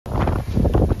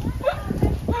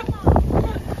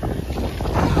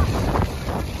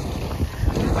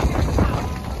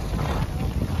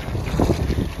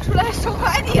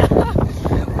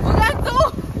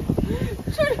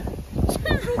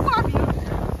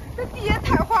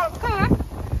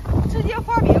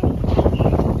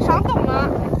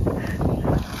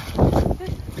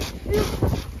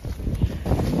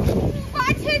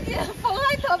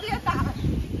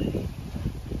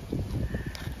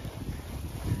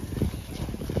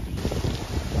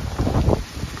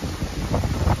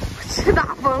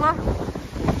大风了。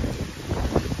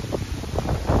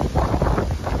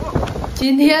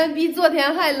今天比昨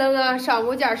天还冷啊！上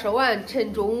午件收完，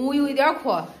趁中午有一点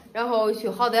空，然后去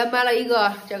好歹买了一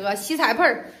个这个洗菜盆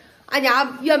儿。俺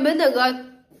家原本那个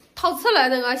陶瓷的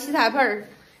那个洗菜盆儿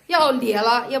要裂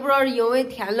了，也不知道是因为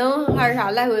天冷还是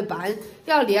啥，来回搬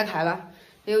要裂开了。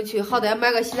又去好歹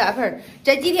买个洗菜盆儿。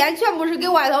这几天全部是给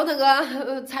外头那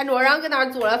个餐桌上搁那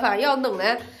儿做了饭，要弄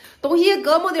的东西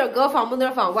搁没地儿搁，放没地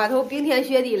儿放，外头冰天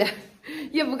雪地的，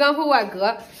也不敢回外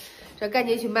搁。这赶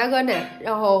紧去买个那，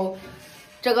然后。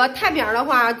这个台面的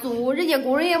话，租人家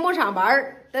工人也没上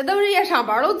班，得等人家上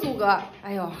班都租个。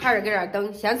哎呦，还是搁这儿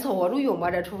等，先凑合着用吧。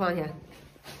这厨房先。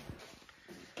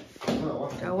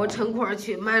这我趁空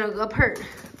去买了个盆儿。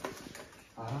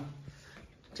啊？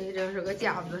这是个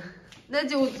架子，那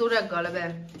就这个了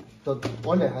呗。都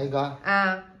往这还一个。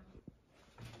啊。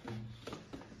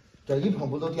这一碰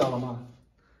不都掉了吗？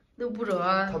那不知道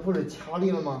啊。它不是卡里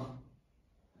了吗？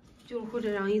就回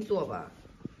这样一坐吧。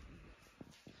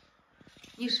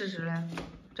你试试嘞，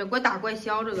这怪大怪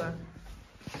小这个。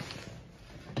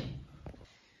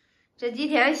这几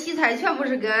天洗菜全部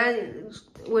是跟俺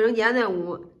卫生间那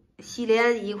屋洗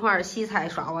脸一块儿洗菜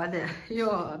刷完的，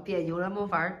哟别扭了没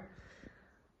法儿。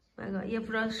买个也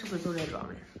不知道是不是就这装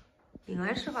的，应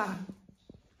该是吧。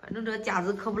反正这架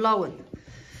子可不老稳。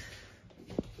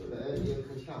就这也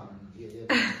可强也。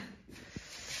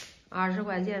20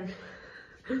块钱。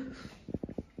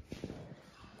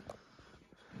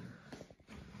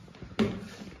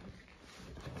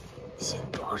先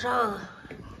装上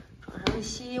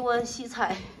洗碗洗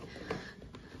菜，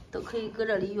都可以搁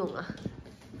这里用啊。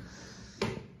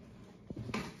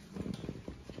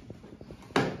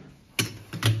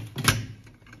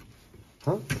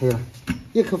啊，可以了，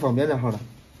也可方便了，好了。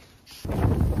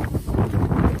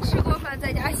吃过饭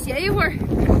在家歇一会儿，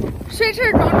水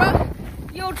池装装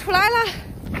又出来了，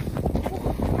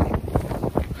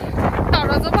到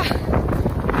这走吧。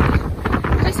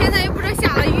这现在也不知道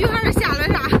下了雨还是下了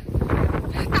啥。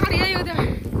有点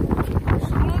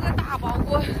收了个大包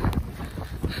裹，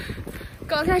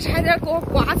刚才差点给我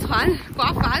刮翻。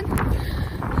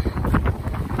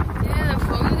今天的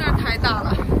风有点太大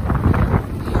了。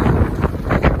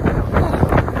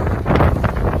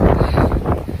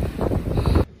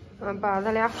俺爸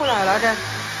他俩回来了，这。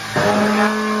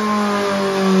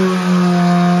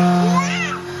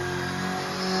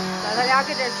把他俩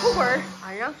给这橱柜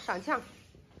安上上墙。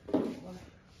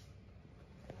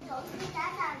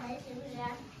是不是？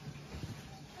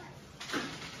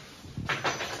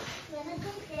我的这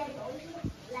些都是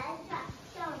蓝色、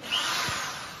小的。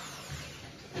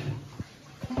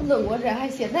弄我这还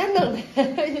现在弄的，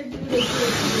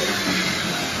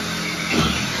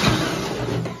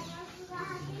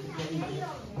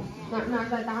哪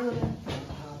再打个呗？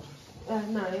哎，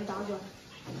哪儿也打个。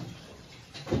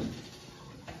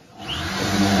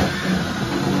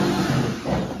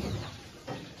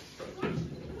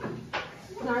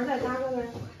哪儿再打个呗？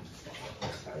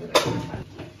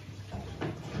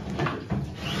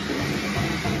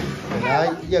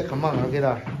俺也可忙了，给他。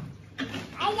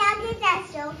俺要给他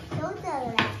修这个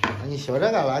嘞。你修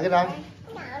这干啥？给他？俺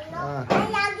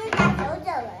要给他修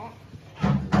这个嘞。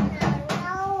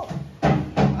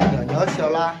你要修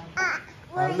了？啊，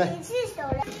我一起修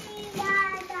了。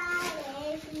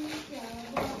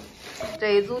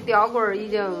这一组吊柜已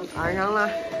经安上了，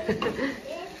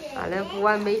安的不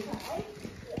完美。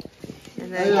现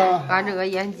在安这个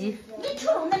烟机。你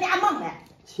冲那俩忙嘞！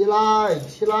起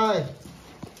来！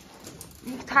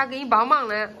他给你帮忙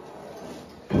嘞。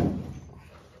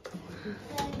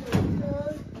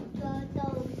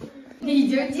已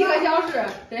经几个小时，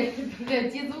这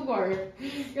几组柜儿，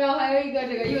然后还有一个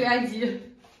这个油烟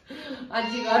机，俺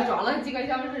几个装了几个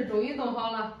小时，终于弄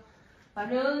好了。反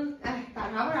正哎，大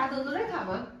差不差，都来看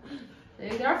吧，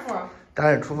有点福。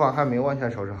但是厨房还没完全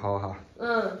收拾好哈。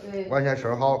对。完全收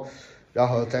拾好，然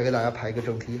后再给大家拍一个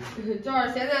整体。主要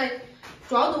是现在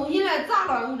装东西来杂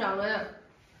乱无章的，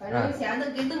反正现在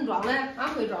能装的，俺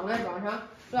会装的装上。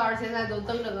主要是现在都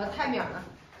等这个台面了。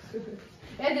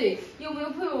哎对，有没有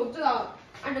朋友知道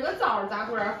俺这个灶咋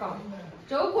搁这儿放？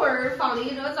这个棍儿放的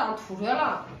这个灶凸出来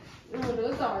了，然后这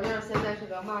个灶样现在是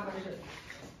个麻烦事。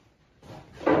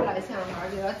后来想法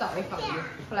就要灶一放进，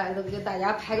后来都给大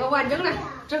家拍个完整的，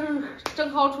整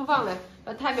好厨房了。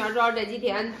台面主要这几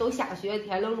天都下雪，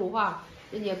天冷路滑，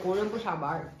人家工人不上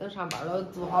班，等上班了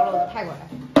做好了抬过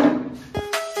来。